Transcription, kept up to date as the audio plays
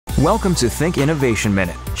Welcome to Think Innovation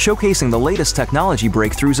Minute, showcasing the latest technology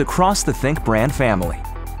breakthroughs across the Think brand family.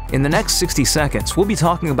 In the next 60 seconds, we'll be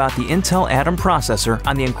talking about the Intel Atom processor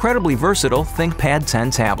on the incredibly versatile ThinkPad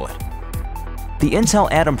 10 tablet. The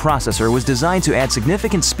Intel Atom processor was designed to add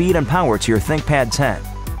significant speed and power to your ThinkPad 10.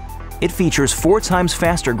 It features 4 times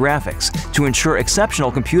faster graphics to ensure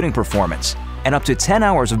exceptional computing performance and up to 10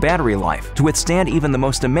 hours of battery life to withstand even the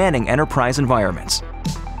most demanding enterprise environments.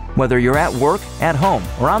 Whether you're at work, at home,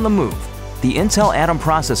 or on the move, the Intel Atom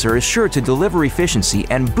processor is sure to deliver efficiency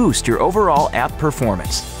and boost your overall app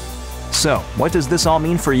performance. So, what does this all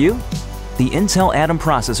mean for you? The Intel Atom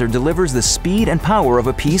processor delivers the speed and power of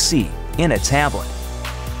a PC in a tablet.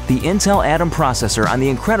 The Intel Atom processor on the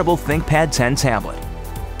incredible ThinkPad 10 tablet.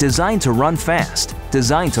 Designed to run fast,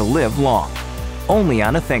 designed to live long. Only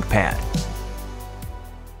on a ThinkPad.